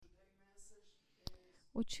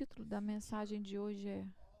O título da mensagem de hoje é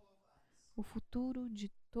O Futuro de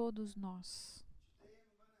Todos Nós.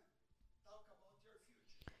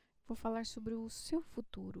 Vou falar sobre o seu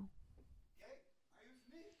futuro.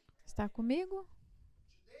 Está comigo?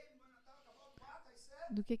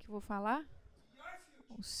 Do que vou falar?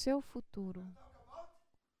 O seu futuro.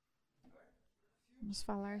 Vamos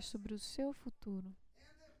falar sobre o seu futuro.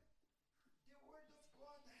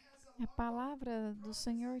 A palavra do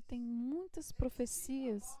Senhor tem muitas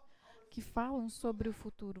profecias que falam sobre o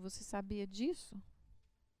futuro. Você sabia disso?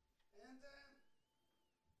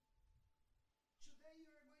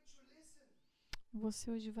 Você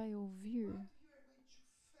hoje vai ouvir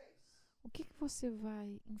o que você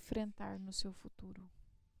vai enfrentar no seu futuro.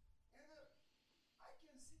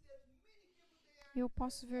 Eu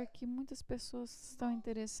posso ver que muitas pessoas estão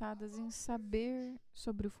interessadas em saber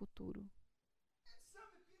sobre o futuro.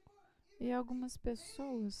 E algumas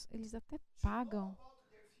pessoas, eles até pagam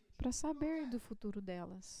para saber do futuro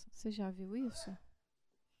delas. Você já viu isso?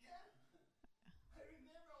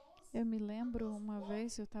 Eu me lembro uma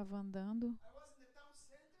vez eu estava andando,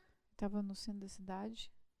 estava no centro da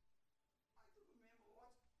cidade.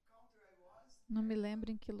 Não me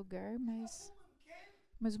lembro em que lugar, mas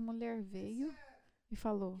uma mulher veio e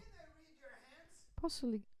falou: posso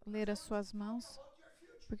ler as suas mãos?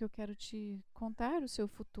 Porque eu quero te contar o seu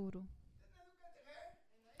futuro.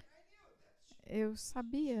 Eu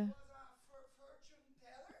sabia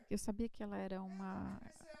que ela era uma...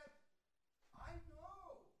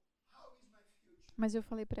 Mas eu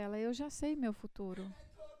falei para ela, eu já sei meu futuro.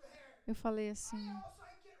 Eu falei assim,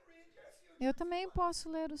 eu também posso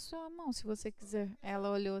ler a sua mão, se você quiser. Ela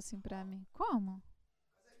olhou assim para mim, como?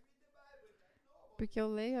 Porque eu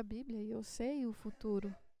leio a Bíblia e eu sei o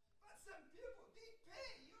futuro.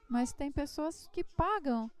 Mas tem pessoas que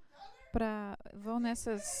pagam vão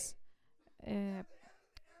nessas...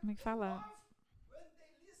 como é que fala?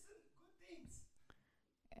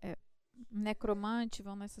 Necromante,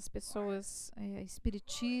 vão nessas pessoas,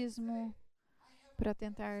 espiritismo, para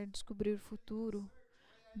tentar descobrir o futuro.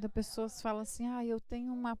 Então, pessoas falam assim, eu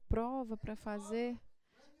tenho uma prova para fazer,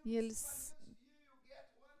 e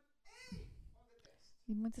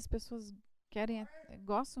muitas pessoas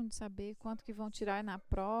gostam de saber quanto que vão tirar na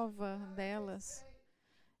prova delas.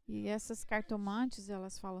 E essas cartomantes,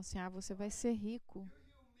 elas falam assim, você vai ser rico.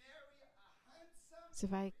 Você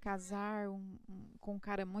vai casar com um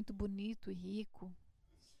cara muito bonito e rico.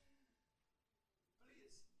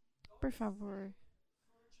 Por favor,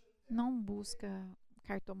 não busca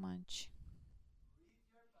cartomante.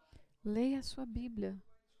 Leia a sua Bíblia.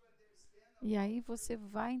 E aí você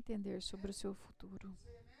vai entender sobre o seu futuro.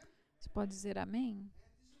 Você pode dizer amém?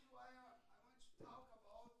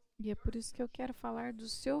 E é por isso que eu quero falar do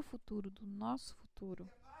seu futuro, do nosso futuro.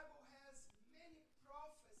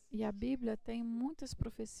 E a Bíblia tem muitas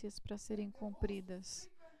profecias para serem cumpridas.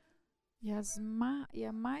 E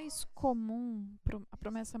a mais comum, a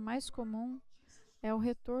promessa mais comum é o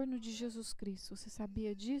retorno de Jesus Cristo. Você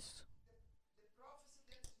sabia disso?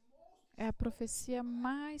 É a profecia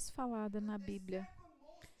mais falada na Bíblia.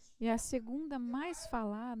 E a segunda mais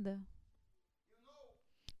falada,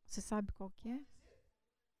 você sabe qual que é?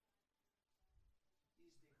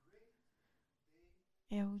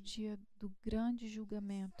 É o dia do grande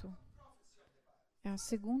julgamento. É a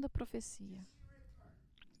segunda profecia.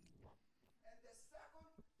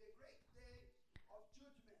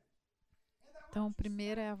 Então, a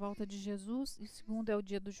primeira é a volta de Jesus e a segunda é o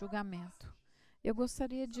dia do julgamento. Eu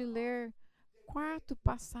gostaria de ler 4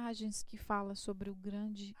 passagens que falam sobre o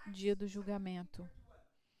grande dia do julgamento.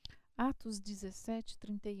 Atos 17,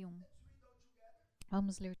 31.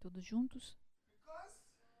 Vamos ler todos juntos?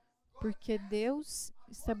 Porque Deus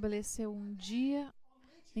estabeleceu um dia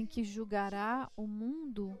em que julgará o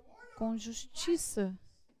mundo com justiça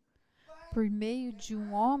por meio de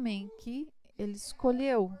um homem que ele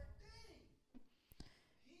escolheu.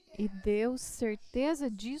 E deu certeza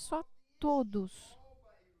disso a todos,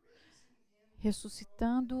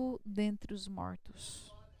 ressuscitando dentre os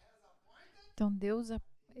mortos. Então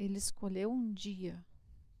ele escolheu um dia.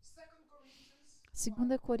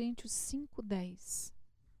 2 Coríntios 5:10.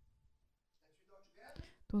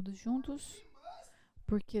 Todos juntos?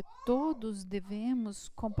 Porque todos devemos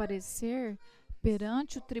comparecer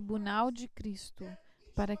perante o tribunal de Cristo,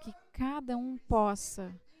 para que cada um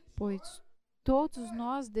possa, pois todos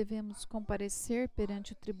nós devemos comparecer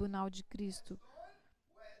perante o tribunal de Cristo,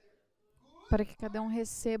 para que cada um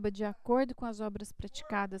receba de acordo com as obras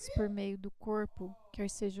praticadas por meio do corpo, quer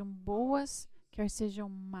sejam boas, quer sejam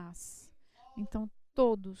más. Então,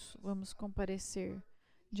 todos vamos comparecer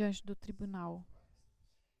diante do tribunal.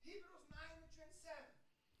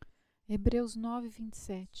 Hebreus 9,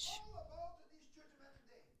 27.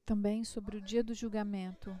 Também sobre o dia do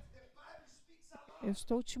julgamento. Eu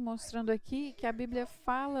estou te mostrando aqui que a Bíblia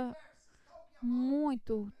fala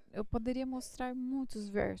muito. Eu poderia mostrar muitos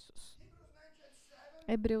versos.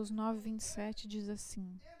 Hebreus 9, 27 diz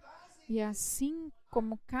assim: E assim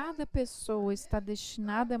como cada pessoa está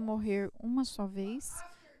destinada a morrer uma só vez,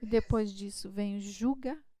 e depois disso vem o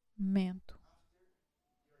julgamento.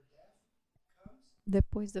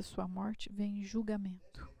 Depois da sua morte vem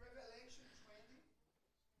julgamento.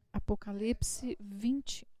 Apocalipse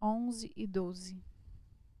 20, 11 e 12.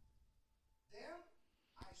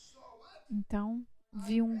 Então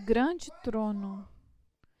vi um grande trono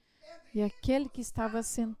e aquele que estava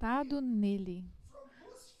sentado nele.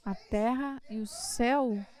 A terra e o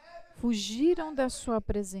céu fugiram da sua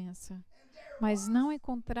presença, mas não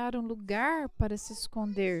encontraram lugar para se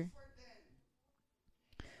esconder.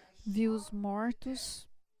 Vi os mortos,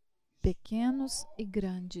 pequenos e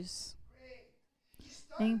grandes,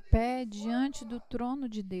 em pé diante do trono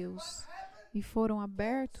de Deus, e foram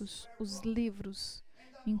abertos os livros,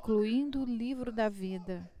 incluindo o livro da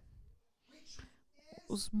vida.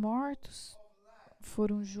 Os mortos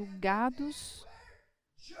foram julgados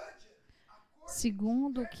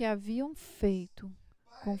segundo o que haviam feito,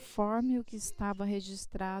 conforme o que estava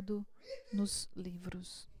registrado nos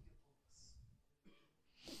livros.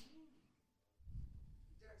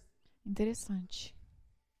 Interessante.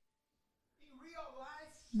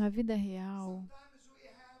 Na vida real,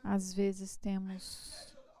 às vezes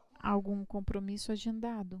temos algum compromisso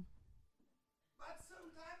agendado,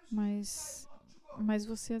 mas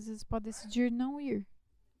você às vezes pode decidir não ir.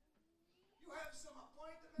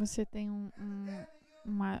 Você tem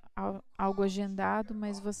algo agendado,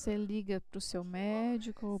 mas você liga para o seu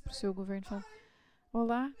médico ou para o seu governo e fala: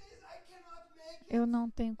 Olá, eu não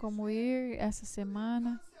tenho como ir essa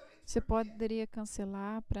semana. Você poderia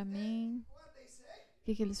cancelar para mim? O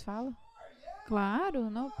que eles falam? Claro,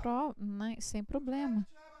 sem problema.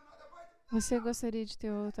 Você gostaria de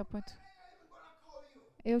ter outro appointment?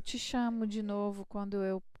 Eu te chamo de novo quando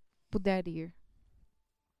eu puder ir.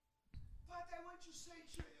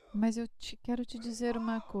 Mas quero te dizer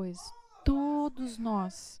uma coisa. Todos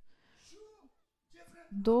nós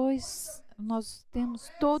temos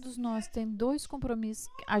dois compromissos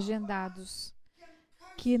agendados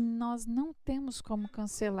que nós não temos como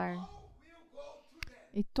cancelar.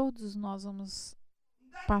 E todos nós vamos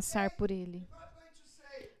passar por ele.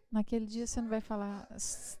 Naquele dia você não vai falar: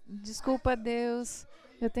 desculpa, Deus,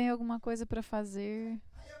 eu tenho alguma coisa para fazer,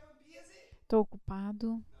 estou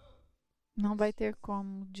ocupado. Não vai ter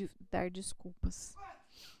como dar desculpas.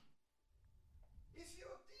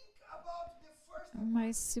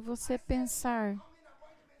 Mas se você pensar,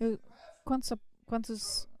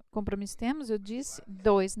 quantos compromissos temos? Eu disse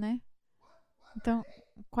 2, né? Então,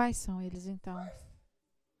 quais são eles então?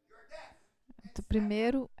 O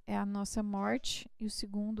primeiro é a nossa morte e o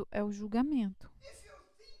segundo é o julgamento.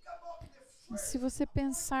 Se você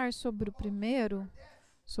pensar sobre o primeiro,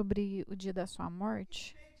 sobre o dia da sua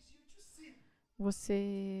morte,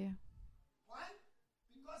 você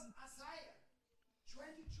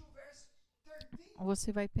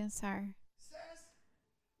vai pensar: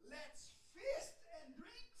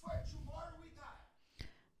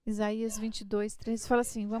 Isaías 22, 13 fala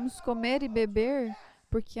assim: vamos comer e beber,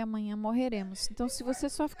 porque amanhã morreremos. Então, se você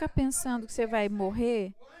só ficar pensando que você vai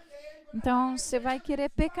morrer, então você vai querer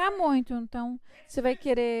pecar muito. Então, você vai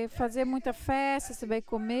querer fazer muita festa, você vai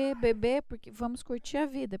comer, beber, porque vamos curtir a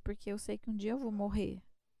vida, porque eu sei que um dia eu vou morrer.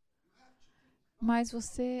 Mas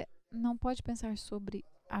você não pode pensar sobre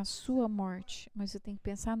a sua morte, mas você tem que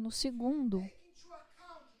pensar no segundo.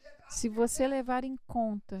 Se você levar em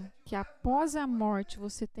conta que após a morte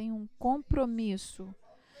você tem um compromisso,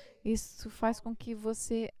 isso faz com que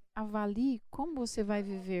você avalie como você vai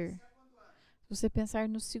viver. Se você pensar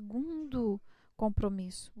no segundo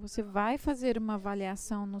compromisso, você vai fazer uma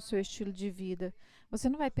avaliação no seu estilo de vida. Você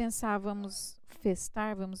não vai pensar: vamos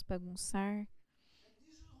festar, vamos bagunçar.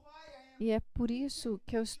 E é por isso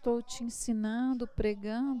que eu estou te ensinando,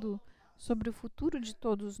 pregando sobre o futuro de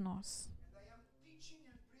todos nós.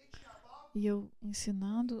 E eu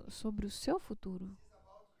ensinando sobre o seu futuro.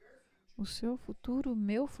 O seu futuro, o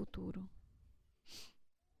meu futuro.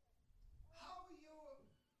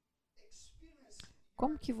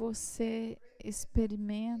 Como que você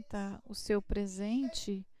experimenta o seu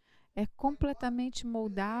presente é completamente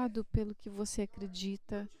moldado pelo que você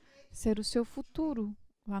acredita ser o seu futuro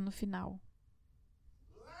lá no final.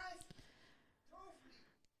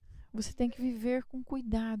 Você tem que viver com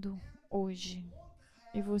cuidado hoje.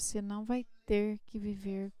 E você não vai ter que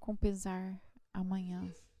viver com pesar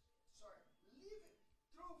amanhã.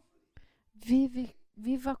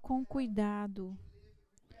 Viva com cuidado.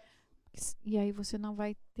 E aí você não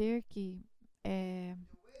vai ter que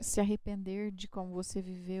se arrepender de como você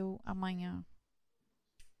viveu amanhã.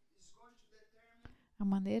 A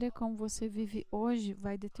maneira como você vive hoje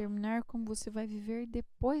vai determinar como você vai viver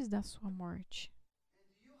depois da sua morte.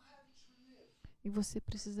 E você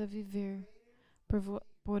precisa viver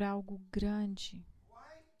por algo grande.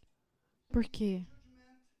 Por quê?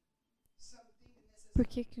 Por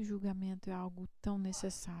que o julgamento é algo tão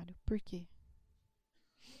necessário? Por quê?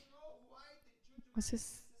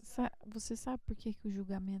 Você sabe por que o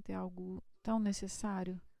julgamento é algo tão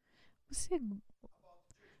necessário? Você,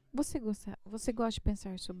 você gosta de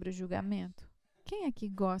pensar sobre o julgamento? Quem aqui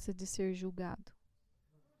gosta de ser julgado?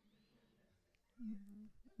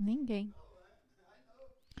 Ninguém.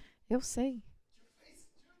 Eu sei.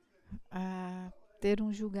 Ter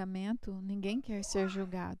um julgamento, ninguém quer ser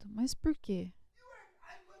julgado. Mas por quê?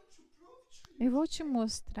 Eu vou te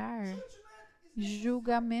mostrar.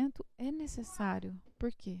 Julgamento é necessário.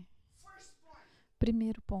 Por quê?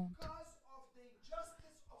 Primeiro ponto.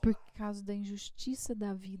 Por causa da injustiça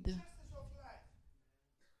da vida.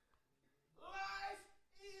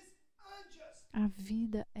 A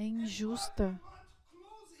vida é injusta.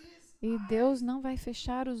 E Deus não vai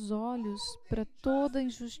fechar os olhos para toda a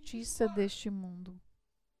injustiça deste mundo.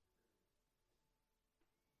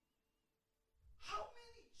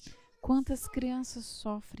 Quantas crianças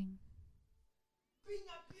sofrem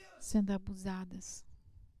sendo abusadas?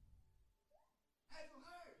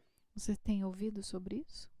 Você tem ouvido sobre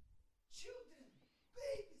isso?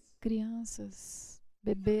 Crianças,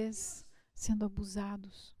 bebês sendo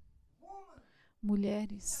abusados.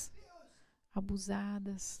 Mulheres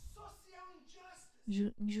abusadas.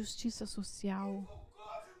 Injustiça social.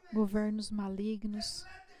 Governos malignos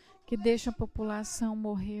que deixam a população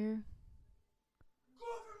morrer.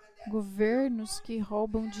 Governos que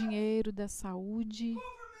roubam dinheiro da saúde.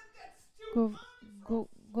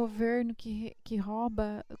 Governo que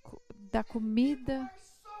rouba da comida.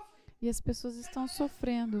 E as pessoas estão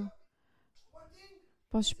sofrendo.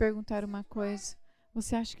 Posso te perguntar uma coisa?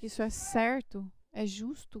 Você acha que isso é certo? É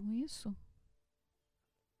justo isso?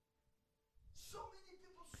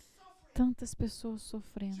 Tantas pessoas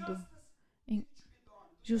sofrendo.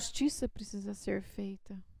 Justiça precisa ser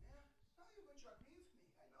feita.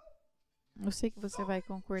 Eu sei que você vai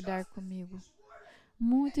concordar comigo.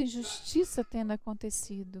 Muita injustiça tendo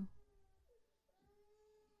acontecido.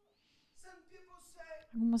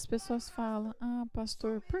 Algumas pessoas falam: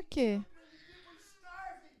 pastor, por quê?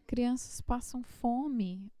 Crianças passam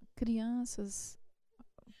fome. Crianças,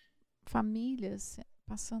 famílias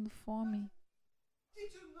passando fome.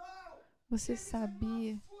 Você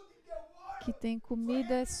sabia que tem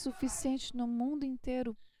comida suficiente no mundo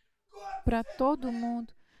inteiro para todo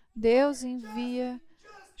mundo? Deus envia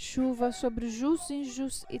chuva sobre os justos e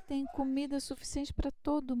injustos e tem comida suficiente para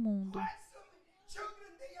todo mundo.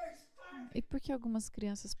 E por que algumas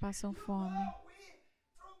crianças passam fome?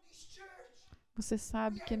 Você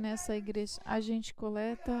sabe que nessa igreja a gente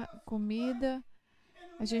coleta comida,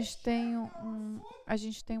 a gente tem um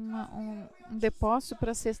depósito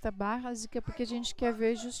para a cesta básica porque a gente quer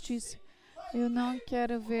ver justiça. Eu não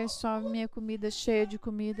quero ver só minha comida cheia de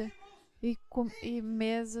comida e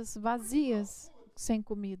mesas vazias sem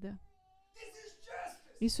comida.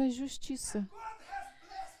 Isso é justiça.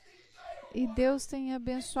 E Deus tem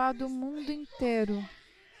abençoado o mundo inteiro.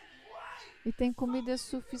 E tem comida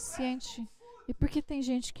suficiente. E por que tem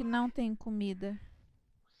gente que não tem comida?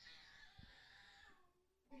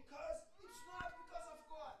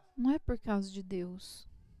 Não é por causa de Deus.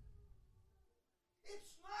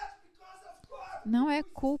 Não é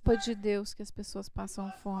culpa de Deus que as pessoas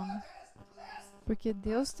passam fome. Porque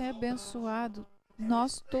Deus tem abençoado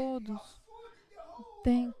nós todos.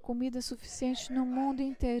 Tem comida suficiente no mundo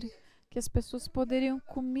inteiro que as pessoas poderiam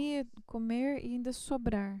comer e ainda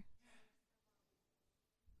sobrar.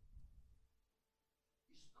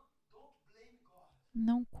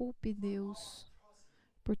 Não culpe Deus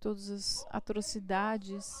por todas as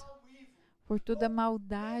atrocidades, por toda a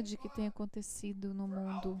maldade que tem acontecido no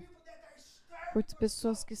mundo, por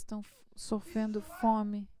pessoas que estão sofrendo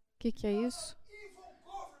fome. O que é isso?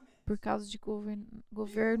 Por causa de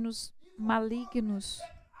governos malignos.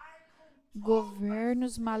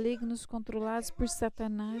 Governos malignos controlados por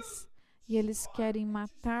Satanás. E eles querem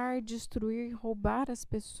matar, destruir, roubar as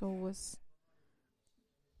pessoas.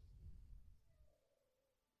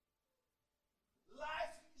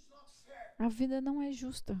 A vida não é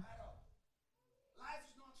justa.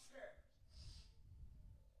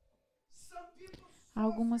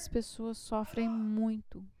 Algumas pessoas sofrem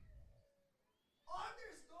muito.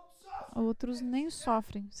 Outros nem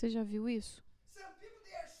sofrem. Você já viu isso?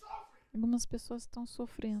 Algumas pessoas estão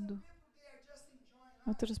sofrendo.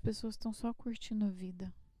 Outras pessoas estão só curtindo a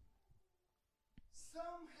vida.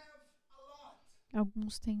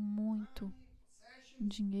 Alguns têm muito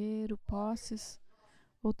dinheiro, posses.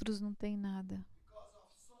 Outros não têm nada.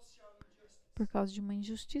 Por causa de uma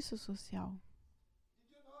injustiça social.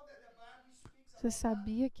 Você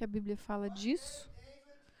sabia que a Bíblia fala disso?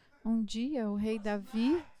 Um dia o rei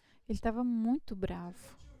Davi, ele estava muito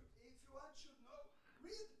bravo.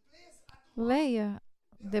 Leia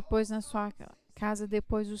depois na sua casa,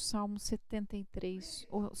 depois o Salmo 73,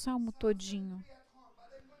 o Salmo todinho.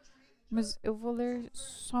 Mas eu vou ler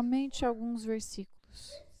somente alguns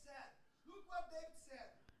versículos.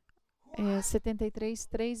 73,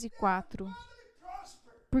 3 e 4.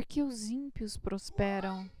 Porque os ímpios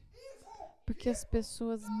prosperam? Porque as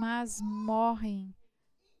pessoas más morrem,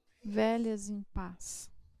 velhas em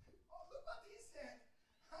paz.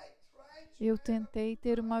 Eu tentei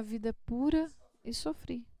ter uma vida pura e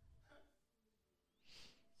sofri.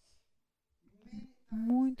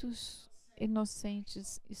 Muitos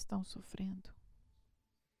inocentes estão sofrendo.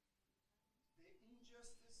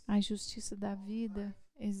 A injustiça da vida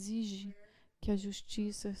exige que a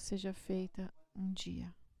justiça seja feita um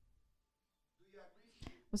dia.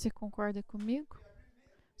 Você concorda comigo?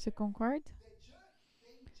 Você concorda?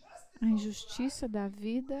 A injustiça da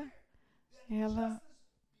vida, ela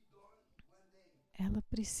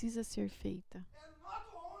precisa ser feita.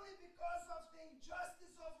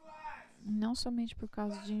 Não somente por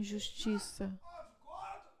causa de injustiça.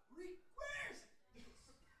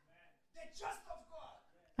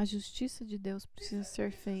 A justiça de Deus precisa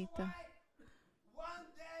ser feita.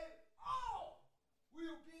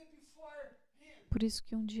 Por isso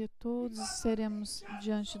que um dia todos seremos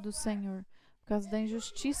diante do Senhor. Por causa da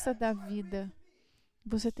injustiça da vida.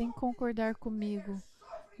 Você tem que concordar comigo.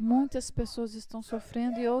 Muitas pessoas estão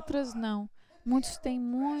sofrendo e outras não. Muitos têm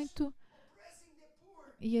muito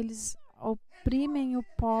e eles oprimem o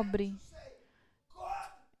pobre.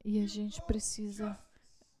 E a gente precisa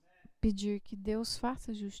pedir que Deus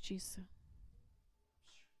faça justiça.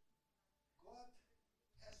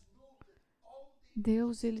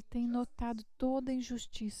 Deus, ele tem notado toda a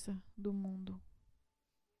injustiça do mundo.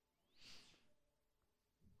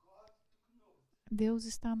 Deus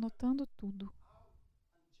está anotando tudo.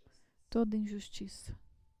 Toda injustiça.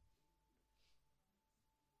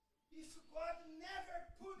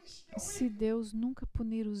 Se Deus nunca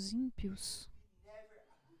punir os ímpios,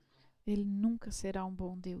 ele nunca será um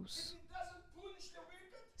bom Deus.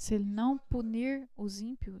 Se ele não punir os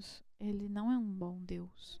ímpios, ele não é um bom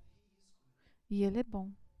Deus. E ele é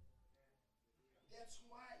bom.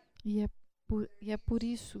 E é por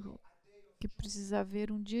isso que precisa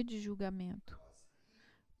haver um dia de julgamento.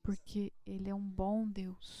 Porque ele é um bom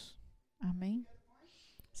Deus. Amém?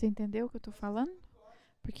 Você entendeu o que eu estou falando?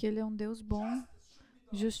 Porque ele é um Deus bom.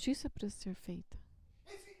 Justiça precisa ser feita.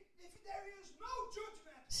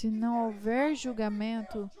 Se não houver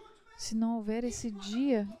julgamento, se não houver esse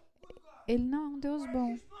dia, ele não é um Deus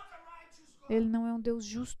bom. Ele não é um Deus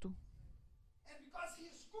justo.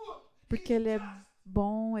 Porque ele é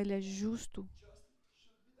bom, ele é justo.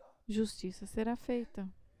 Justiça será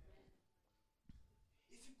feita.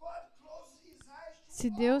 Se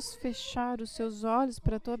Deus fechar os seus olhos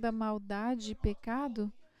para toda maldade e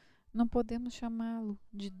pecado, não podemos chamá-lo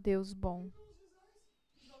de Deus bom.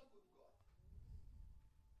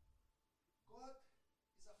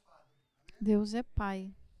 Deus é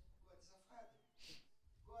Pai.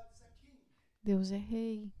 Deus é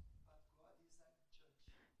Rei.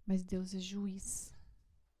 Mas Deus é Juiz.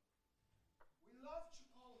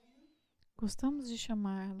 Gostamos de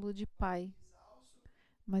chamá-lo de Pai,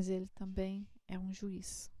 mas Ele também é um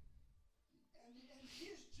Juiz.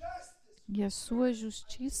 E a sua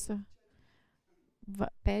justiça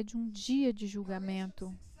pede um dia de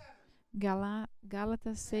julgamento.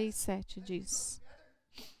 Gálatas 6, 7 diz: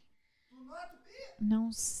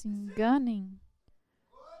 Não se enganem,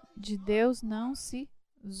 de Deus não se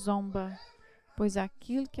zomba, pois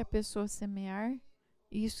aquilo que a pessoa semear,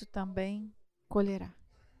 isso também colherá.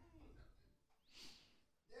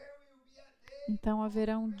 Então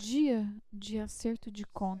haverá um dia de acerto de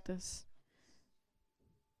contas.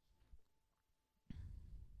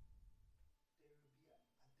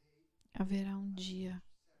 Haverá um dia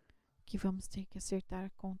que vamos ter que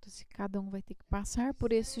acertar contas e cada um vai ter que passar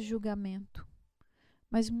por esse julgamento.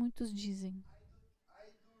 Mas muitos dizem: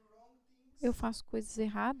 eu faço coisas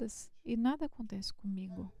erradas e nada acontece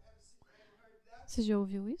comigo. Você já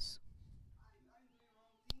ouviu isso?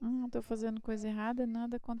 Estou fazendo coisa errada e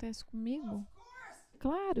nada acontece comigo.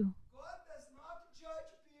 Claro,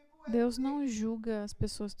 Deus não julga as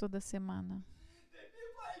pessoas toda semana.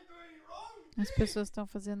 As pessoas estão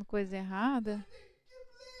fazendo coisa errada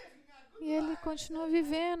e ele continua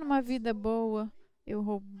vivendo uma vida boa. Eu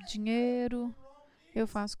roubo dinheiro, eu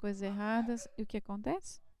faço coisas erradas. E o que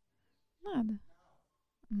acontece? Nada.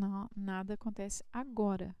 Não, nada acontece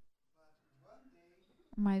agora.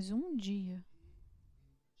 Mas um dia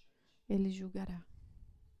ele julgará.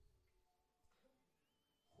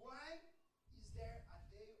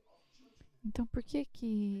 Então, por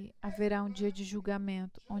que haverá um dia de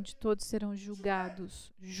julgamento, onde todos serão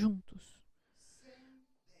julgados juntos,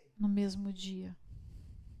 no mesmo dia?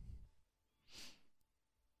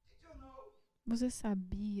 Você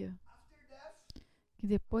sabia que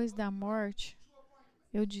depois da morte,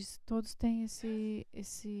 eu disse, todos têm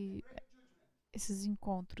esses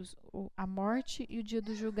encontros, a morte e o dia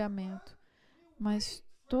do julgamento, mas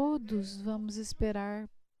todos vamos esperar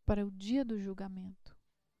para o dia do julgamento.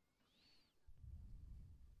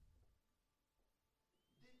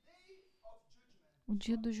 O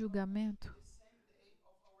dia do julgamento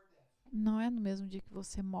não é no mesmo dia que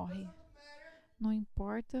você morre. Não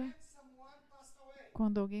importa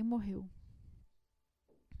quando alguém morreu.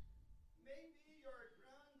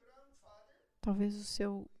 Talvez o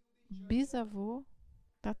seu bisavô,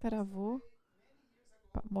 tataravô,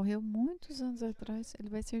 morreu muitos anos atrás. Ele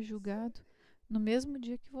vai ser julgado no mesmo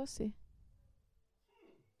dia que você.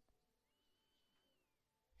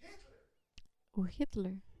 O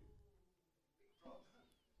Hitler,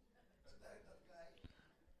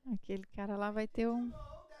 aquele cara lá vai ter um...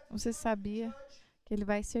 Você sabia que ele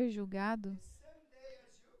vai ser julgado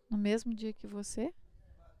no mesmo dia que você?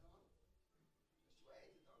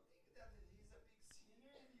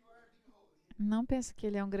 Não pensa que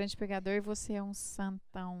ele é um grande pecador e você é um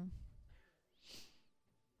santão.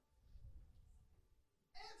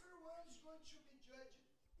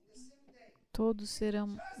 Todos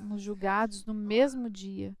serão julgados no mesmo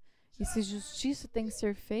dia. E se justiça tem que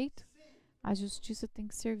ser feita, a justiça tem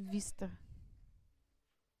que ser vista.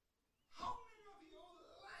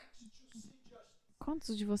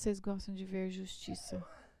 Quantos de vocês gostam de ver justiça?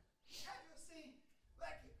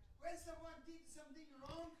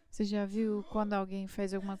 Você já viu quando alguém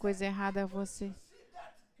faz alguma coisa errada a você?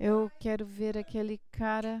 Eu quero ver aquele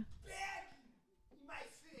cara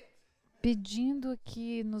pedindo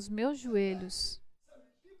aqui nos meus joelhos.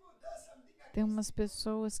 Tem umas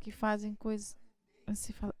pessoas que fazem coisas.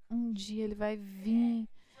 Você fala, um dia ele vai vir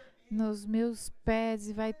nos meus pés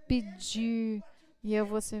e vai pedir. E eu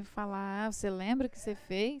vou falar, você lembra o que você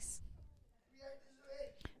fez?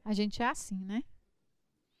 A gente é assim, né?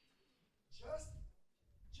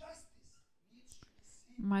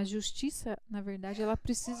 Mas justiça, na verdade, ela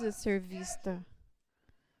precisa ser vista.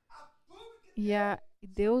 E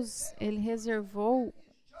Deus, ele reservou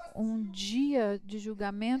um dia de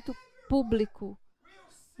julgamento público.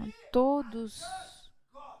 Todos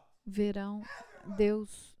verão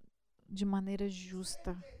Deus de maneira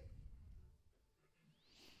justa.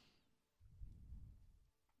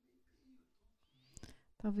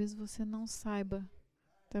 Talvez você não saiba,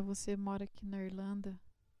 até você mora aqui na Irlanda,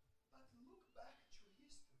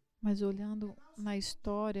 mas olhando na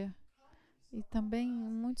história, e também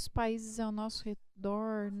em muitos países ao nosso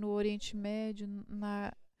redor, no Oriente Médio,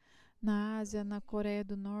 na Ásia, na Coreia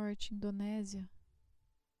do Norte, Indonésia,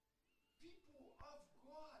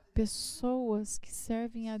 pessoas que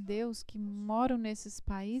servem a Deus, que moram nesses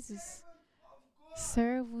países,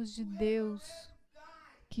 servos de Deus,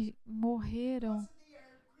 que morreram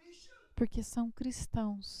porque são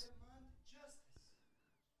cristãos.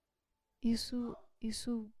 Isso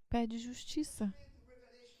pede justiça.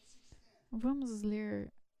 Vamos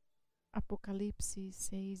ler Apocalipse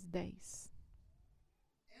 6:10.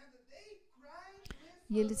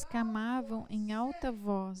 E eles clamavam em alta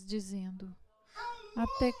voz, dizendo: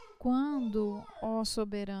 até quando, ó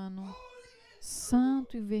soberano,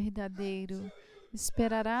 santo e verdadeiro,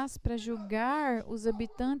 esperarás para julgar os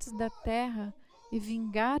habitantes da terra e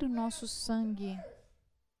vingar o nosso sangue?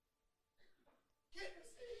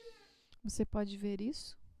 Você pode ver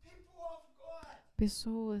isso?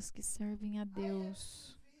 Pessoas que servem a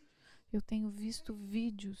Deus. Eu tenho visto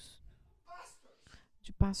vídeos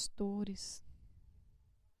de pastores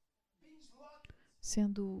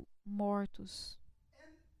sendo mortos,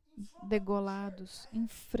 degolados em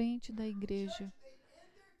frente da igreja.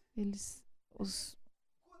 Os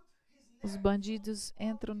bandidos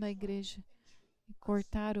entram na igreja e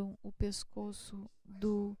cortaram o pescoço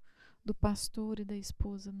do pastor e da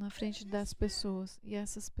esposa na frente das pessoas. E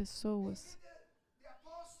essas pessoas,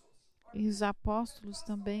 e os apóstolos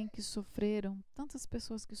também que sofreram, tantas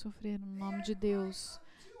pessoas que sofreram no nome de Deus,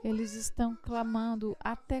 Eles estão clamando: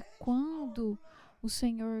 até quando o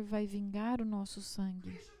Senhor vai vingar o nosso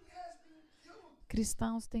sangue?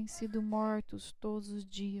 Cristãos têm sido mortos todos os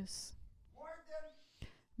dias.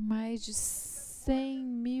 Mais de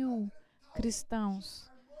 100.000 cristãos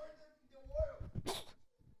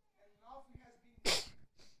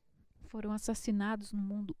foram assassinados no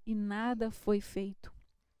mundo e nada foi feito.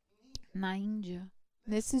 Na Índia,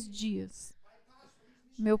 nesses dias,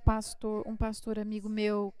 um pastor amigo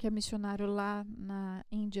meu, que é missionário lá na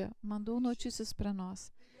Índia, mandou notícias para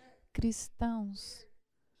nós. Cristãos,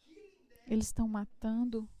 eles estão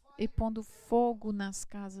matando e pondo fogo nas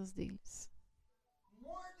casas deles.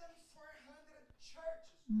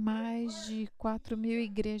 Mais de 4.000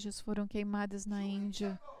 igrejas foram queimadas na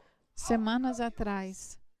Índia semanas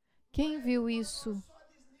atrás. Quem viu isso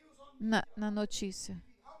na notícia?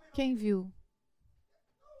 Quem viu?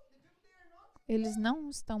 Eles não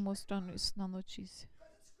estão mostrando isso na notícia.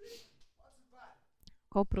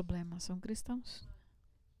 Qual o problema? São cristãos.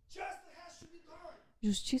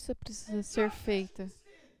 Justiça precisa ser feita.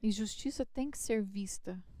 E justiça tem que ser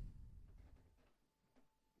vista.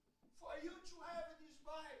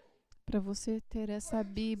 Para você ter essa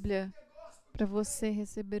Bíblia, para você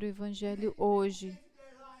receber o Evangelho hoje,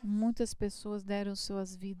 muitas pessoas deram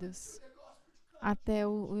suas vidas até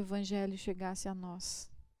o Evangelho chegasse a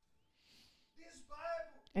nós.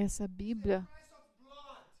 Essa Bíblia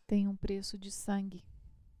tem um preço de sangue.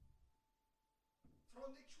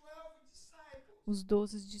 Os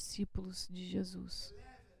 12 discípulos de Jesus.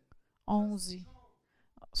 11.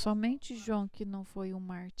 Somente João que não foi um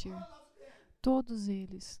mártir. Todos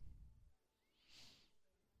eles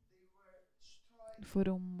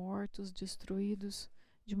foram mortos, destruídos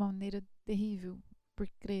de uma maneira terrível por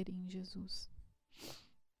crerem em Jesus.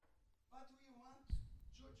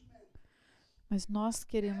 Mas nós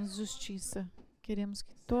queremos justiça. Queremos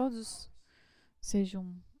que todos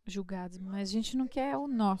sejam julgados. Mas a gente não quer o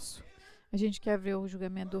nosso. A gente quer ver o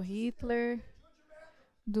julgamento do Hitler,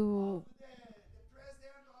 do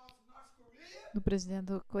presidente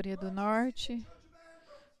da Coreia do Norte,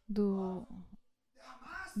 do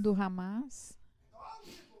Hamas.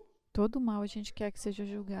 Todo mal a gente quer que seja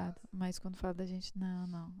julgado. Mas quando fala da gente,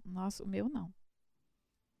 não. Nossa, o meu não.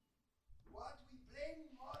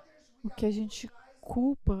 O que a gente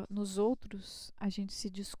culpa nos outros, a gente se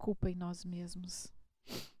desculpa em nós mesmos.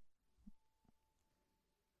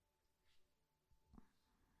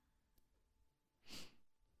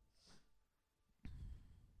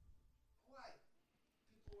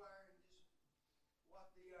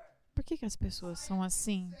 Por que as pessoas são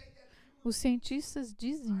assim? Os cientistas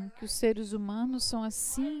dizem que os seres humanos são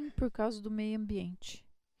assim por causa do meio ambiente.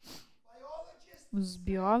 Os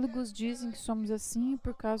biólogos dizem que somos assim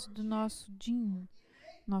por causa do nosso gene,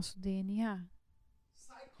 nosso DNA.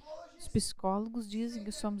 Os psicólogos dizem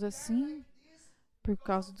que somos assim por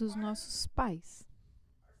causa dos nossos pais,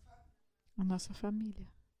 a nossa família.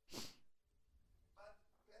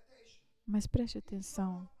 Mas preste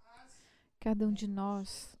atenção, cada um de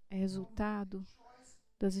nós é resultado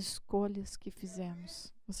das escolhas que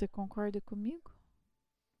fizemos. Você concorda comigo?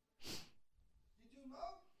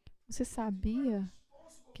 Você sabia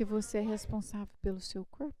que você é responsável pelo seu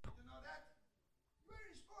corpo?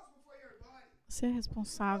 Você é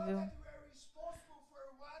responsável.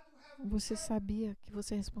 Você sabia que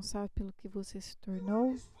você é responsável pelo que você se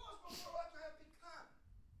tornou?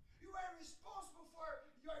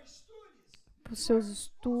 Por seus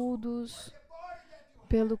estudos,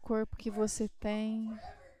 pelo corpo que você tem,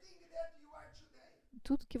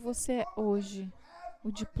 tudo que você é hoje, o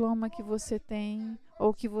diploma que você tem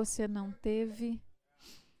ou que você não teve.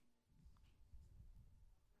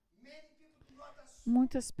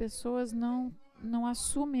 Muitas pessoas não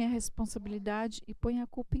assumem a responsabilidade e põem a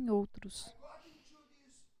culpa em outros.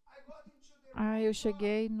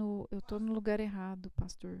 Eu estou no lugar errado,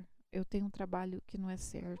 pastor. Eu tenho um trabalho que não é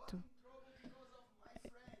certo.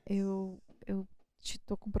 Eu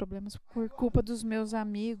estou com problemas por culpa dos meus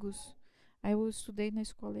amigos. Aí eu estudei na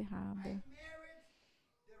escola errada.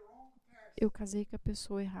 Eu casei com a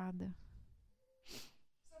pessoa errada.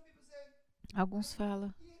 Alguns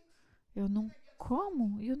falam, eu não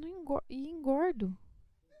como e eu não engordo.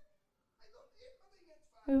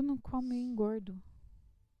 Eu não como e engordo.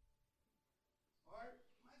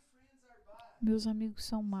 Meus amigos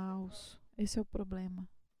são maus. Esse é o problema.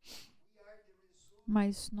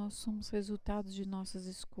 Mas nós somos resultados de nossas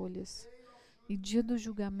escolhas. E dia do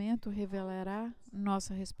julgamento revelará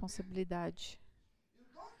nossa responsabilidade.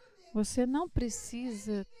 Você não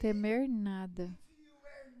precisa temer nada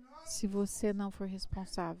se você não for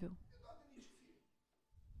responsável.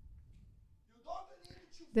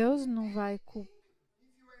 Deus não vai culpar.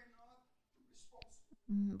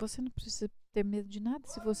 Você não precisa ter medo de nada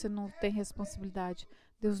se você não tem responsabilidade.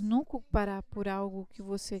 Deus não culpará por algo que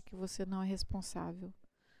você não é responsável.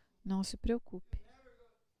 Não se preocupe.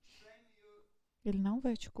 Ele não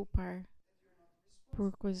vai te culpar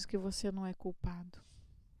por coisas que você não é culpado.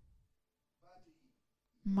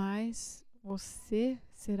 Mas você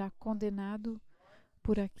será condenado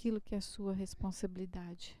por aquilo que é sua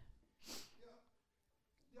responsabilidade.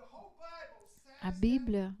 A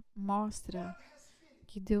Bíblia mostra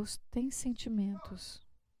que Deus tem sentimentos.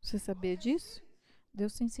 Você sabia disso?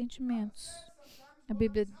 Deus tem sentimentos. A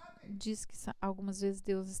Bíblia diz que algumas vezes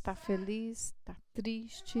Deus está feliz, está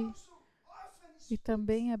triste. E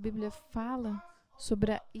também a Bíblia fala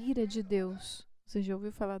sobre a ira de Deus. Você já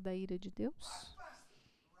ouviu falar da ira de Deus?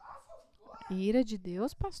 Ira de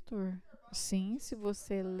Deus, pastor? Sim, se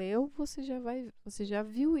você leu, você já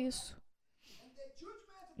viu isso.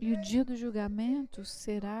 E o dia do julgamento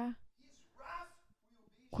será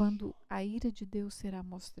quando a ira de Deus será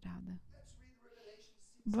mostrada.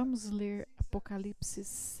 Vamos ler Apocalipse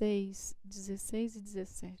 6, 16 e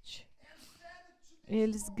 17.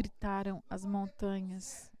 Eles gritaram às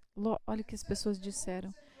montanhas. Olha o que as pessoas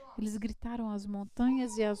disseram. Eles gritaram às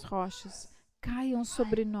montanhas e às rochas: caiam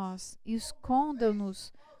sobre nós e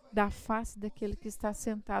escondam-nos da face daquele que está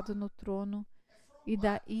sentado no trono e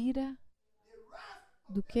da ira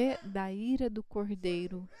do quê? Da ira do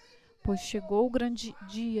Cordeiro. Pois chegou o grande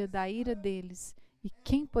dia da ira deles, e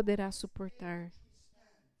quem poderá suportar?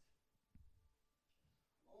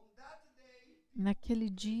 Naquele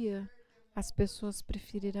dia, as pessoas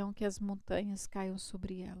preferirão que as montanhas caiam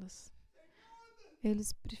sobre elas.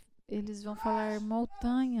 Eles vão falar: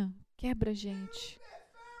 montanha, quebra a gente,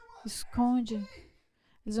 esconde.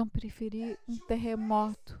 Eles vão preferir um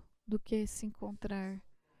terremoto do que se encontrar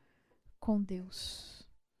com Deus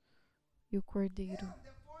e o Cordeiro.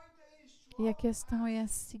 E a questão é a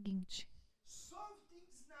seguinte: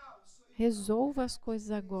 resolva as coisas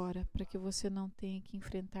agora, para que você não tenha que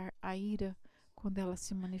enfrentar a ira quando ela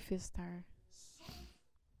se manifestar.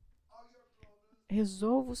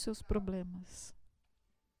 Resolva os seus problemas.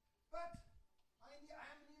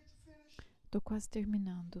 Estou quase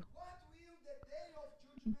terminando.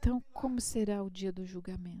 Então, como será o dia do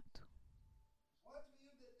julgamento?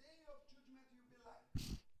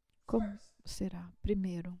 Como será?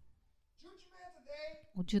 Primeiro,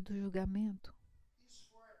 o dia do julgamento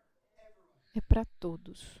é para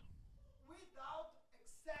todos,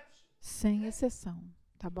 sem exceção,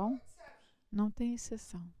 tá bom? Não tem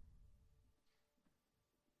exceção.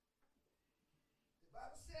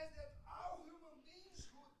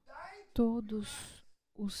 Todos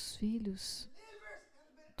os filhos,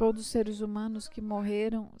 todos os seres humanos que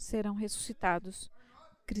morreram serão ressuscitados,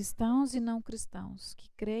 cristãos e não cristãos, que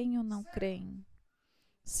creem ou não creem.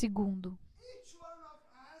 Segundo,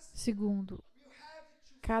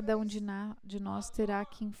 cada um de nós terá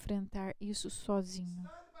que enfrentar isso sozinho.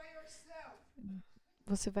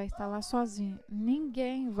 Você vai estar lá sozinho.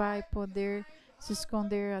 Ninguém vai poder se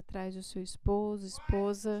esconder atrás do seu esposo,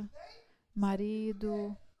 esposa,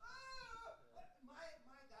 marido,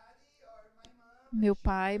 meu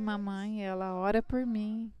pai, mamãe. Ela ora por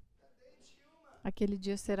mim. Aquele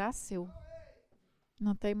dia será seu.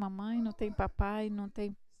 Não tem mamãe, não tem papai, não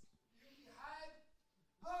tem...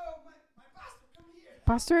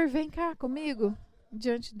 Pastor, vem cá comigo,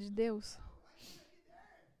 diante de Deus.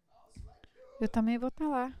 Eu também vou estar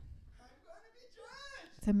lá.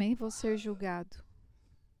 Também vou ser julgado.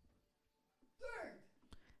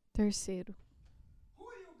 Terceiro,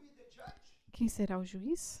 quem será o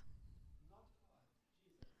juiz?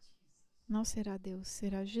 Não será Deus,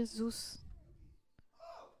 será Jesus.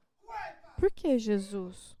 Por que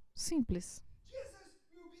Jesus? Simples.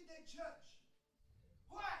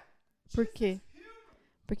 Por quê?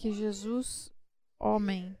 Porque Jesus,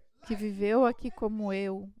 homem, que viveu aqui como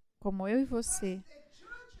eu e você,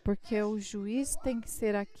 porque o juiz tem que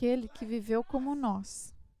ser aquele que viveu como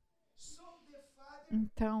nós.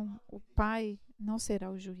 Então, o Pai não será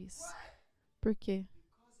o juiz. Por quê?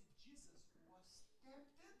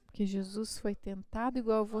 Porque Jesus foi tentado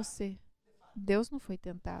igual a você. Deus não foi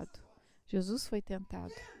tentado. Jesus foi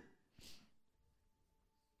tentado.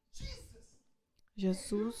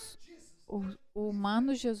 Jesus, o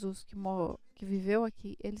humano Jesus que viveu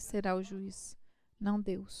aqui, ele será o juiz, não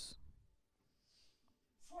Deus.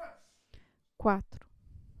 4.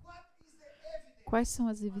 Quais são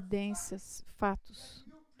as evidências, fatos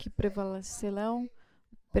que prevalecerão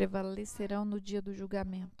no dia do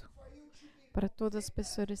julgamento, para todas as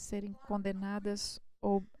pessoas serem condenadas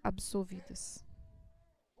ou absolvidas?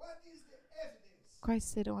 Quais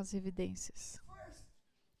serão as evidências?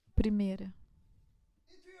 Primeira,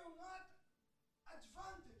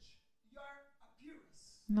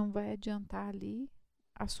 não vai adiantar ali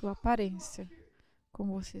a sua aparência,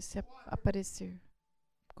 como você se aparecer,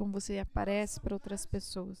 como você aparece para outras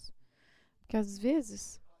pessoas. Porque às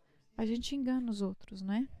vezes a gente engana os outros,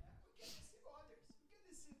 não é?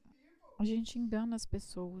 A gente engana as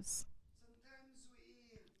pessoas.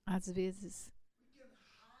 Às vezes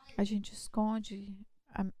a gente esconde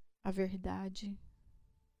a verdade,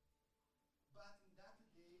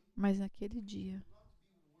 mas naquele dia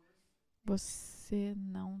você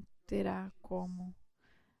não terá como.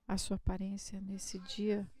 A sua aparência nesse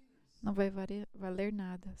dia não vai valer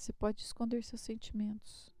nada. Você pode esconder seus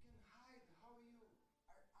sentimentos.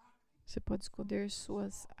 Você pode esconder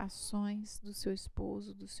suas ações do seu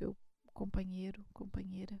esposo, do seu companheiro,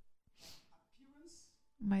 companheira.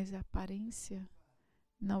 Mas a aparência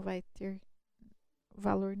não vai ter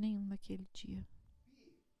valor nenhum naquele dia.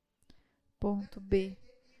 Ponto B.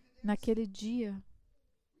 Naquele dia,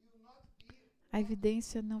 a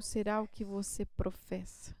evidência não será o que você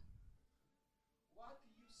professa,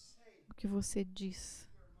 o que você diz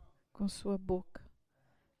com sua boca.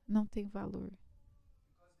 Não tem valor.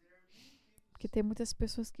 Porque tem muitas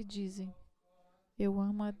pessoas que dizem: eu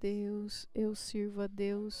amo a Deus, eu sirvo a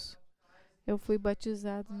Deus, eu fui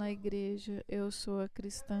batizado na igreja, eu sou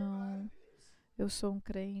cristão, eu sou um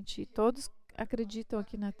crente. Todos acreditam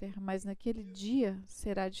aqui na terra, mas naquele dia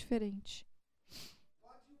será diferente.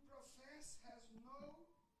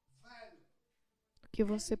 O que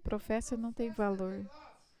você professa não tem valor.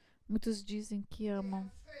 Muitos dizem que amam,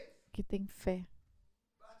 que têm fé.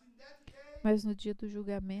 Mas no dia do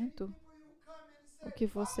julgamento, o que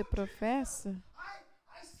você professa,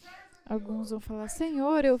 alguns vão falar: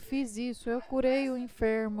 Senhor, eu fiz isso, eu curei o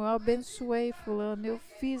enfermo, eu abençoei fulano, eu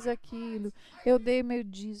fiz aquilo, eu dei meu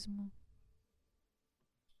dízimo.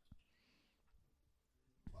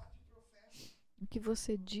 O que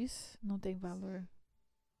você diz não tem valor.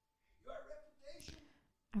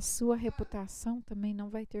 A sua reputação também não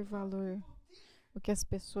vai ter valor. O que as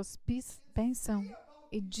pessoas pensam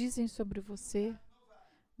e dizem sobre você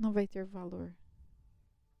não vai ter valor.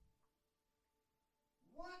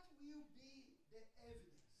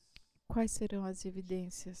 Quais serão as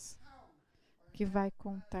evidências que vai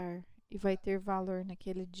contar e vai ter valor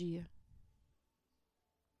naquele dia?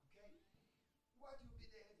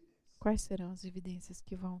 Quais serão as evidências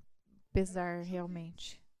que vão pesar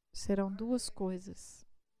realmente? Serão duas coisas: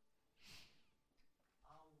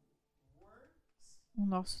 o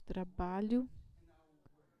nosso trabalho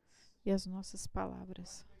e as nossas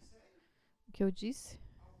palavras. O que eu disse?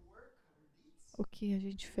 O que a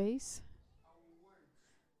gente fez?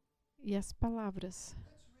 E as palavras.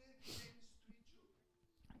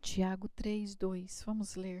 Tiago 3:2.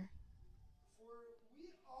 Vamos ler.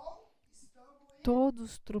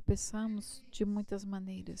 Todos tropeçamos de muitas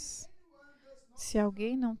maneiras. Se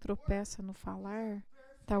alguém não tropeça no falar,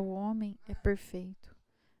 tal homem é perfeito,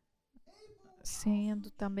 sendo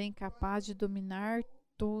também capaz de dominar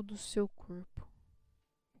todo o seu corpo.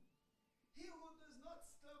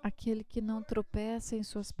 Aquele que não tropeça em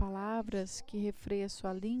suas palavras, que refreia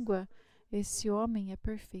sua língua, esse homem é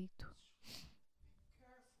perfeito.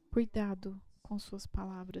 Cuidado com suas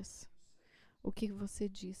palavras. O que você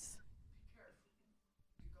diz?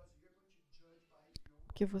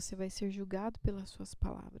 Porque você vai ser julgado pelas suas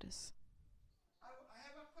palavras.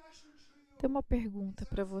 Tem uma pergunta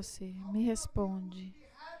para você. Me responde.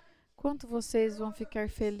 Quanto vocês vão ficar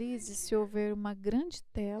felizes se houver uma grande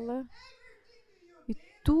tela e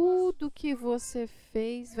tudo que você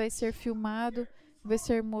fez vai ser filmado, vai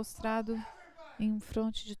ser mostrado em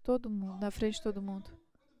frente de todo mundo, na frente de todo mundo?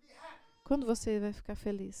 Quando você vai ficar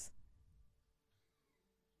feliz?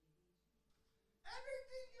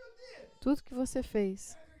 Tudo que você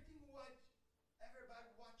fez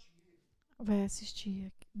vai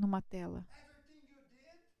assistir numa tela.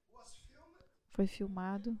 Foi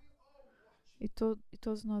filmado e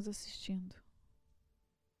todos nós assistindo.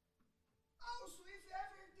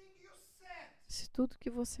 Se tudo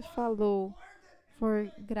que você falou for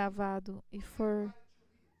gravado e for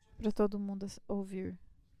para todo mundo ouvir.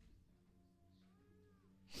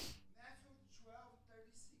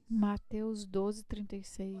 Mateus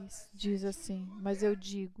 12:36 diz assim: mas eu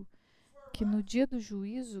digo que no dia do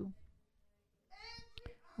juízo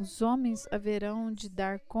os homens haverão de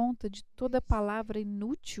dar conta de toda palavra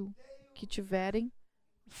inútil que tiverem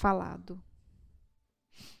falado.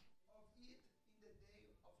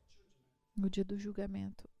 No dia do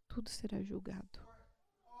julgamento, tudo será julgado.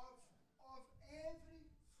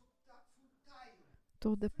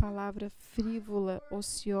 Toda palavra frívola,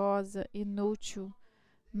 ociosa, inútil,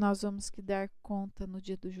 nós vamos que dar conta no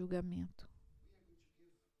dia do julgamento.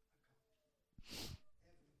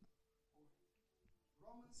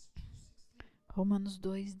 Romanos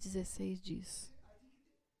 2,16 diz.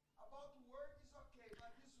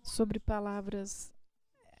 Sobre palavras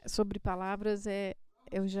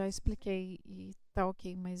eu já expliquei e tá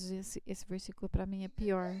ok, mas esse versículo para mim é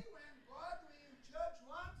pior.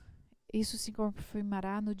 Isso se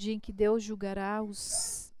confirmará no dia em que Deus julgará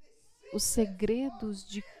os segredos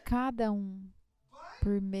de cada um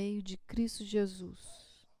por meio de Cristo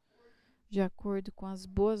Jesus, de acordo com as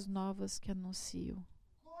boas novas que anuncio.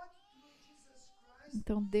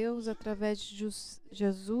 Então Deus, através de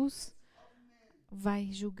Jesus,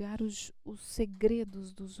 vai julgar os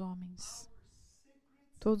segredos dos homens.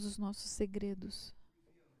 Todos os nossos segredos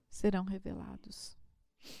serão revelados.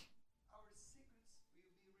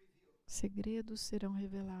 Segredos serão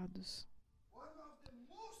revelados.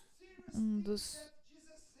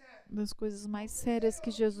 Das coisas mais sérias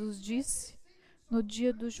que Jesus disse, no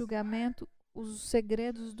dia do julgamento, os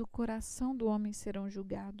segredos do coração do homem serão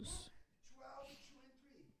julgados.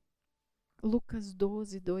 Lucas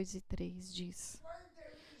 12, 2 e 3 diz: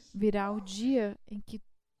 virá o dia em que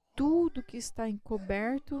tudo que está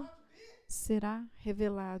encoberto será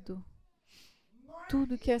revelado.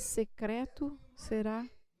 Tudo que é secreto será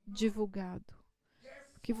divulgado.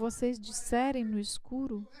 O que vocês disserem no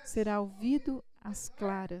escuro será ouvido às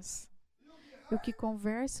claras. E o que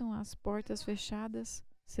conversam às portas fechadas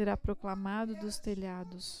será proclamado dos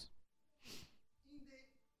telhados.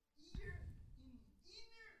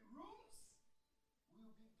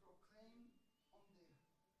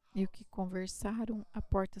 E o que conversaram a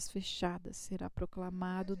portas fechadas será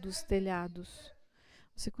proclamado dos telhados.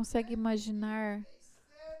 Você consegue imaginar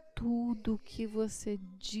tudo o que você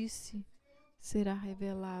disse será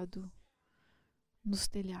revelado nos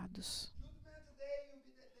telhados.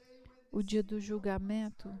 O dia do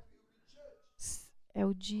julgamento é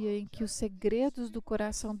o dia em que os segredos do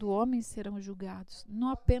coração do homem serão julgados. Não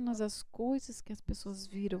apenas as coisas que as pessoas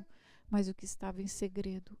viram, mas o que estava em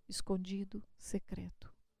segredo, escondido,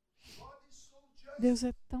 secreto. Deus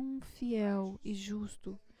é tão fiel e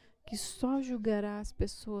justo que só julgará as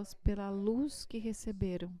pessoas pela luz que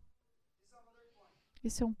receberam.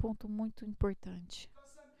 Esse é um ponto muito importante.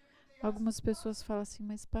 Algumas pessoas falam assim,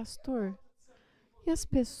 mas pastor, e as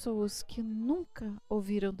pessoas que nunca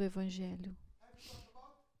ouviram do Evangelho?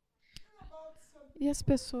 E as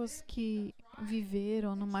pessoas que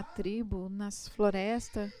viveram numa tribo, nas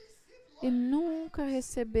florestas, e nunca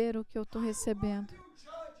receberam o que eu estou recebendo?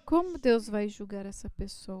 Como Deus vai julgar essa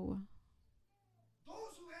pessoa?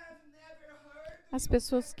 As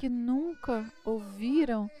pessoas que nunca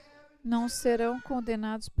ouviram não serão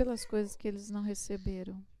condenados pelas coisas que eles não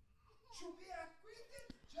receberam.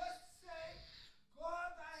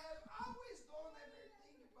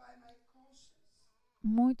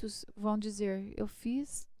 Muitos vão dizer, eu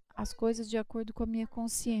fiz as coisas de acordo com a minha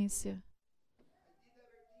consciência.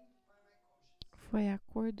 Foi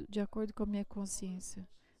de acordo com a minha consciência.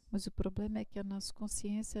 Mas o problema é que a nossa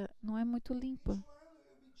consciência não é muito limpa.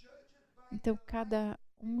 Então, cada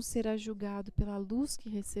um será julgado pela luz que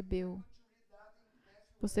recebeu.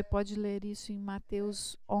 Você pode ler isso em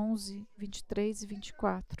Mateus 11, 23 e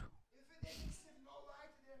 24.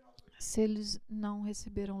 Se eles não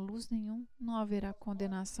receberam luz nenhuma, não haverá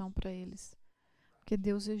condenação para eles, porque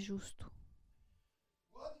Deus é justo.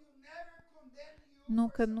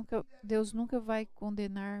 Deus nunca vai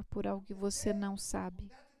condenar por algo que você não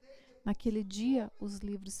sabe. Naquele dia, os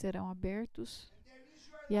livros serão abertos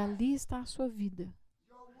e ali está a sua vida,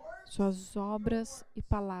 suas obras e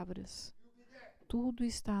palavras. Tudo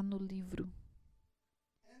está no livro.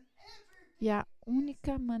 E a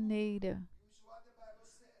única maneira,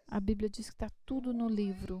 a Bíblia diz que está tudo no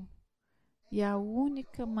livro. E a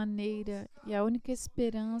única maneira e a única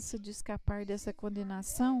esperança de escapar dessa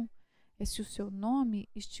condenação é se o seu nome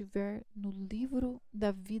estiver no livro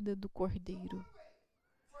da vida do Cordeiro.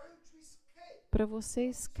 Para você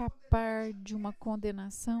escapar de uma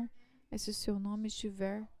condenação é se o seu nome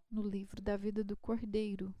estiver no livro da vida do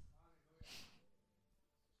Cordeiro.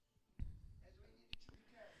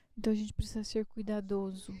 Então a gente precisa ser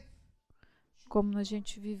cuidadoso como a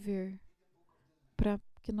gente viver para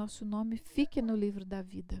que nosso nome fique no livro da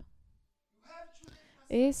vida.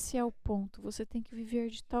 Esse é o ponto. Você tem que viver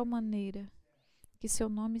de tal maneira que seu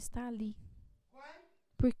nome está ali.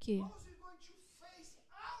 Por quê?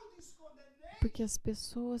 Porque as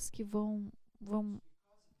pessoas que vão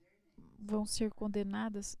ser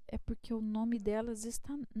condenadas é porque o nome delas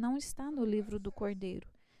não está no livro do Cordeiro.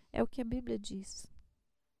 É o que a Bíblia diz.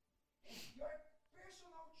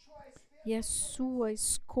 E a sua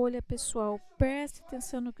escolha pessoal, preste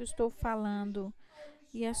atenção no que eu estou falando.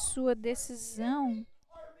 E a sua decisão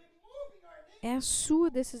é a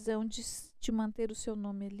sua decisão de manter o seu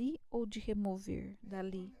nome ali ou de remover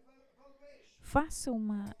dali. Faça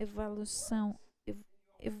uma avaliação,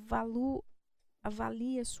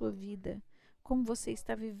 avalie a sua vida, como você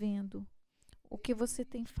está vivendo, o que você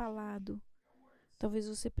tem falado. Talvez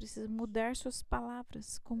você precise mudar suas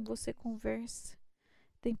palavras, como você conversa.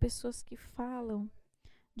 Tem pessoas que falam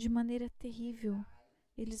de maneira terrível.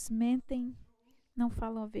 Eles mentem, não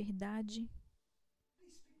falam a verdade,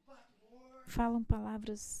 falam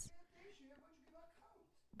palavras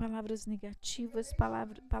negativas,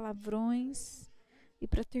 palavrões. E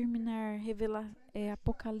para terminar,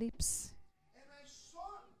 Apocalipse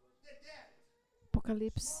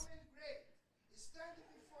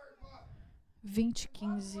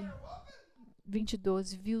 20:15,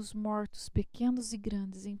 20:12. Vi os mortos, pequenos e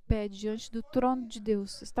grandes, em pé diante do trono de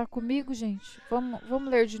Deus. Está comigo, gente? Vamos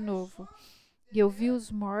ler de novo. E eu vi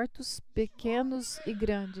os mortos, pequenos e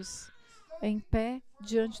grandes, em pé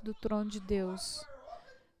diante do trono de Deus.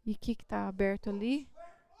 E o que está aberto ali?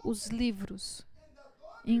 Os livros,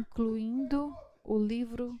 incluindo o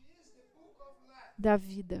livro da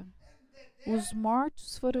vida. Os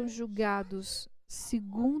mortos foram julgados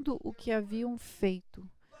segundo o que haviam feito,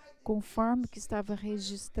 conforme o que estava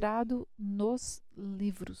registrado nos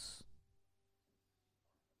livros.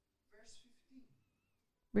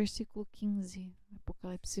 Versículo 15,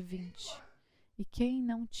 Apocalipse 20. E quem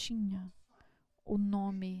não tinha o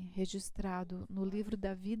nome registrado no livro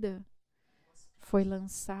da vida foi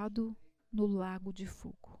lançado no lago de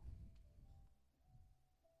fogo.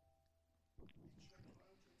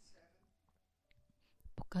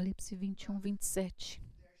 Apocalipse 21, 27.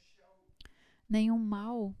 Nenhum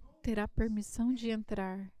mal terá permissão de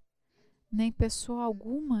entrar, nem pessoa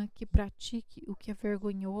alguma que pratique o que é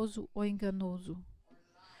vergonhoso ou enganoso,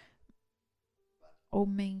 ou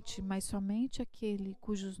mente, mas somente aquele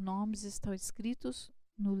cujos nomes estão escritos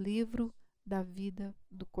no livro da vida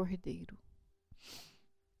do Cordeiro.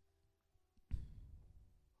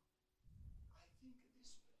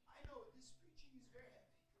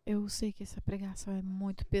 Eu sei que essa pregação é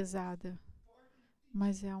muito pesada,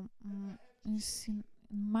 mas é um ensino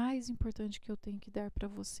mais importante que eu tenho que dar para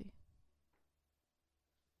você.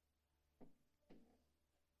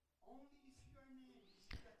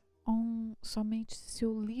 Somente se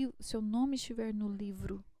o seu nome estiver no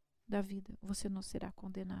livro da vida, você não será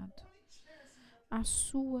condenado. A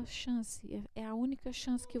sua chance, é a única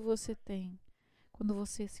chance que você tem quando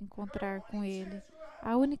você se encontrar com Ele.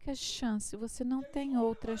 A única chance, você não tem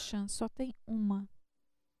outra chance, só tem uma.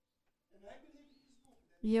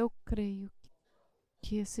 E eu creio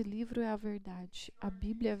que esse livro é a verdade, a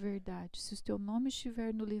Bíblia é a verdade. Se o teu nome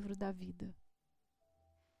estiver no livro da vida,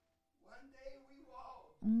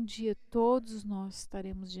 um dia todos nós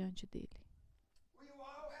estaremos diante dele.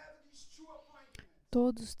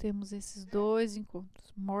 Todos temos esses dois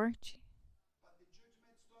encontros, morte,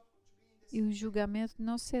 e o julgamento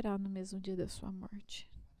não será no mesmo dia da sua morte.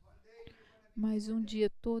 Mas um dia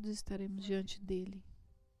todos estaremos diante dele.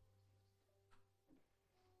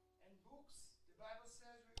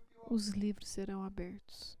 Os livros serão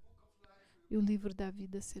abertos. E o livro da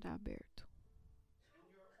vida será aberto.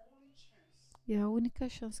 E a única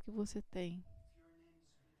chance que você tem,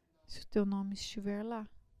 se o teu nome estiver lá.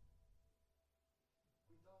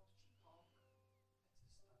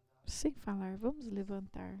 Sem falar, vamos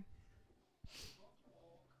levantar.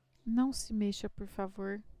 Não se mexa, por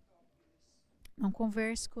favor. Não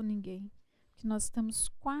converse com ninguém, que nós estamos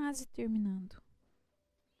quase terminando.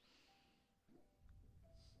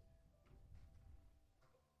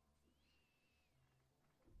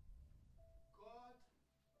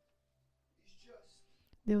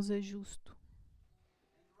 Deus é justo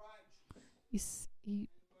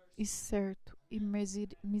e certo e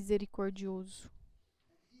misericordioso.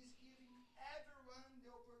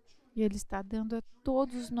 E Ele está dando a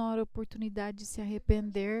todos nós a oportunidade de se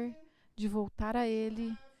arrepender, de voltar a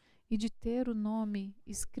Ele e de ter o nome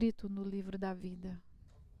escrito no livro da vida.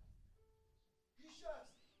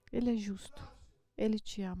 Ele é justo. Ele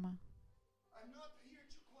te ama.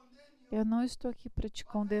 Eu não estou aqui para te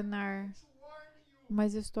condenar,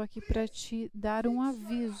 mas eu estou aqui para te dar um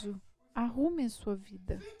aviso. Arrume a sua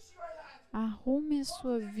vida. Arrume a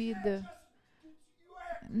sua vida.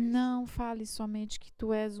 Não fale somente que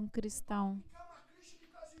tu és um cristão.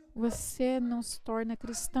 Você não se torna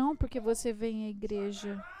cristão porque você vem à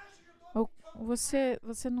igreja. Ou você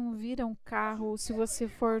não vira um carro se você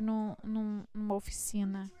for numa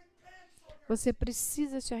oficina. Você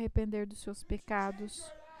precisa se arrepender dos seus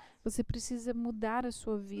pecados. Você precisa mudar a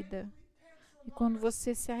sua vida. E quando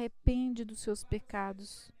você se arrepende dos seus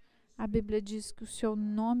pecados, a Bíblia diz que o seu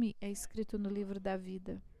nome é escrito no livro da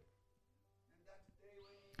vida.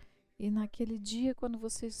 E naquele dia, quando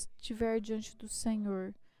você estiver diante do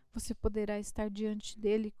Senhor, você poderá estar diante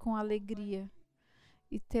dele com alegria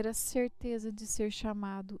e ter a certeza de ser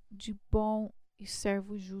chamado de bom e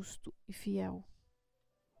servo justo e fiel.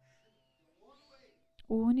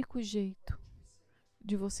 O único jeito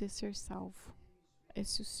de você ser salvo é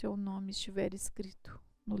se o seu nome estiver escrito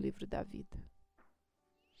no livro da vida.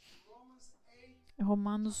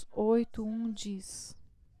 Romanos 8:1 diz: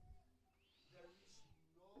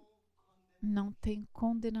 não tem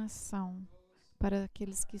condenação para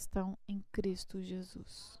aqueles que estão em Cristo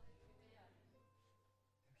Jesus.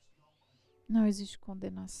 Não existe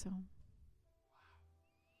condenação.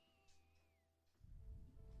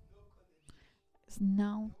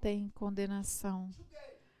 Não tem condenação.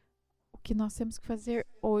 O que nós temos que fazer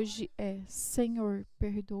hoje é: Senhor,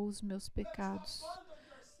 perdoa os meus pecados.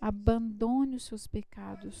 Abandone os seus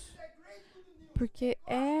pecados. Porque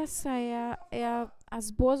essa as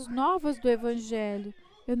boas novas do Evangelho.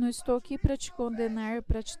 Eu não estou aqui para te condenar,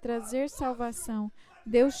 para te trazer salvação.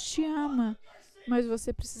 Deus te ama, mas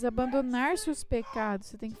você precisa abandonar seus pecados.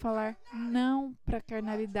 Você tem que falar não para a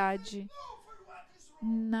carnalidade.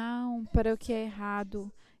 Não para o que é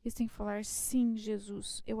errado. E você tem que falar: sim,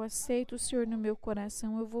 Jesus, eu aceito o Senhor no meu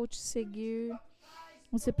coração, eu vou te seguir.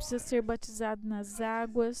 Você precisa ser batizado nas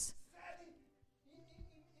águas,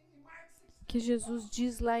 que Jesus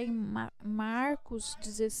diz lá em Marcos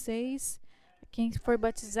 16, quem for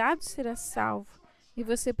batizado será salvo. E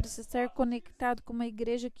você precisa estar conectado com uma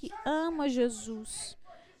igreja que ama Jesus,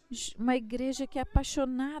 uma igreja que é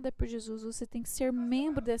apaixonada por Jesus. Você tem que ser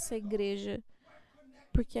membro dessa igreja,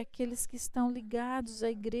 porque aqueles que estão ligados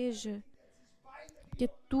à igreja, porque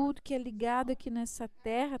tudo que é ligado aqui nessa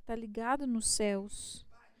terra está ligado nos céus.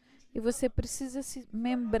 E você precisa se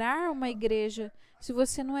membrar uma igreja. Se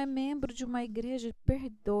você não é membro de uma igreja,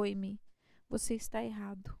 perdoe-me, você está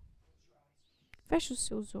errado. Feche os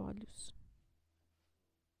seus olhos.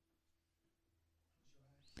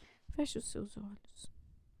 Feche os seus olhos.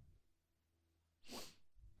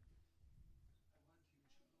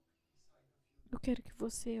 Eu quero que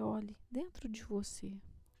você olhe dentro de você.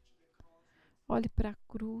 Olhe para a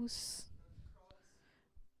cruz,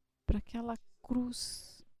 para aquela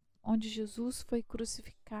cruz onde Jesus foi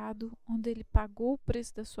crucificado, onde ele pagou o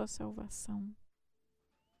preço da sua salvação.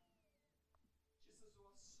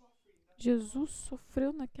 Jesus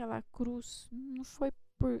sofreu naquela cruz, não foi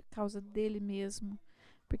por causa dele mesmo,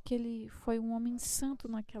 porque ele foi um homem santo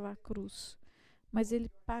naquela cruz, mas ele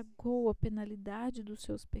pagou a penalidade dos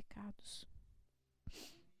seus pecados.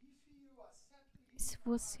 Se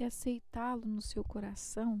você aceitá-lo no seu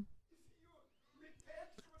coração,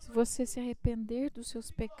 se você se arrepender dos seus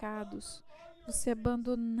pecados, você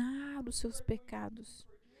abandonar os seus pecados,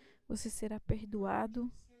 você será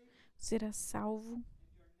perdoado, será salvo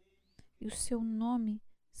e o seu nome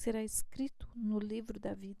será escrito no livro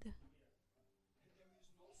da vida.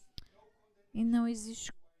 E não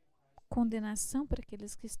existe condenação para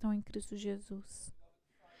aqueles que estão em Cristo Jesus.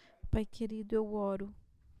 Pai querido, eu oro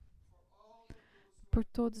por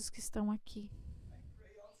todos que estão aqui.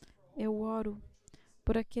 Eu oro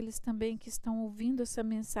por aqueles também que estão ouvindo essa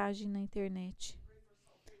mensagem na internet.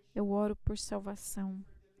 Eu oro por salvação.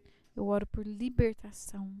 Eu oro por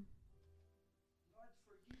libertação.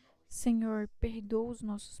 Senhor, perdoa os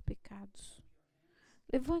nossos pecados.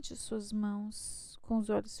 Levante as suas mãos com os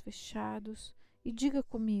olhos fechados e diga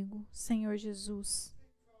comigo: Senhor Jesus.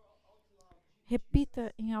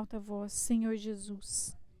 Repita em alta voz: Senhor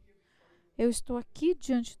Jesus. Eu estou aqui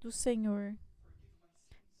diante do Senhor.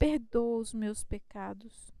 Perdoa os meus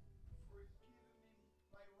pecados.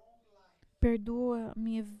 Perdoa a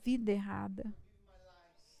minha vida errada.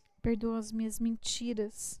 Perdoa as minhas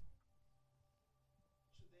mentiras.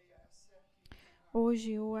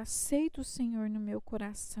 Hoje eu aceito o Senhor no meu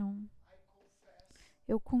coração.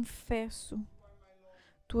 Eu confesso: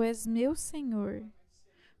 Tu és meu Senhor.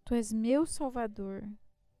 Tu és meu Salvador.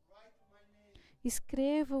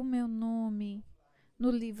 Escreva o meu nome no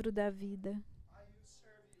livro da vida.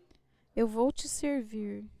 Eu vou te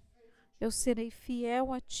servir. Eu serei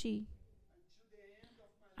fiel a ti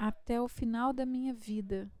até o final da minha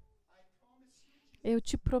vida. Eu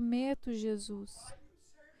te prometo, Jesus,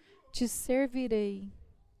 te servirei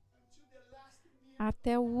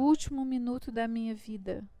até o último minuto da minha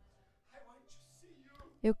vida.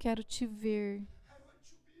 Eu quero te ver.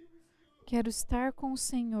 Quero estar com o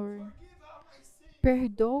Senhor.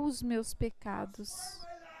 Perdoa os meus pecados.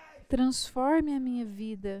 Transforme a minha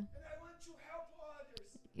vida.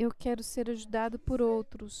 Eu quero ser ajudado por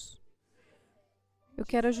outros. Eu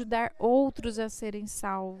quero ajudar outros a serem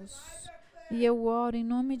salvos. E eu oro em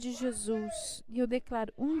nome de Jesus. E eu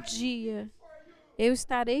declaro, um dia eu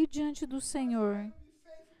estarei diante do Senhor,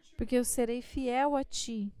 porque eu serei fiel a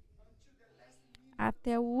Ti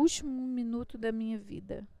até o último minuto da minha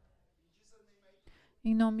vida.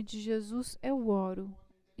 Em nome de Jesus eu oro.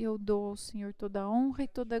 Eu dou ao Senhor toda a honra e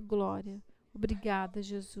toda a glória. Obrigada,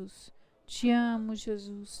 Jesus. Te amo,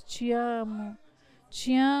 Jesus. Te amo.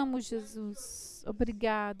 Te amo, Jesus.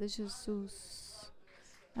 Obrigada, Jesus.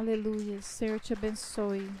 Aleluia. Senhor te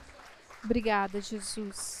abençoe. Obrigada,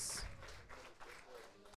 Jesus.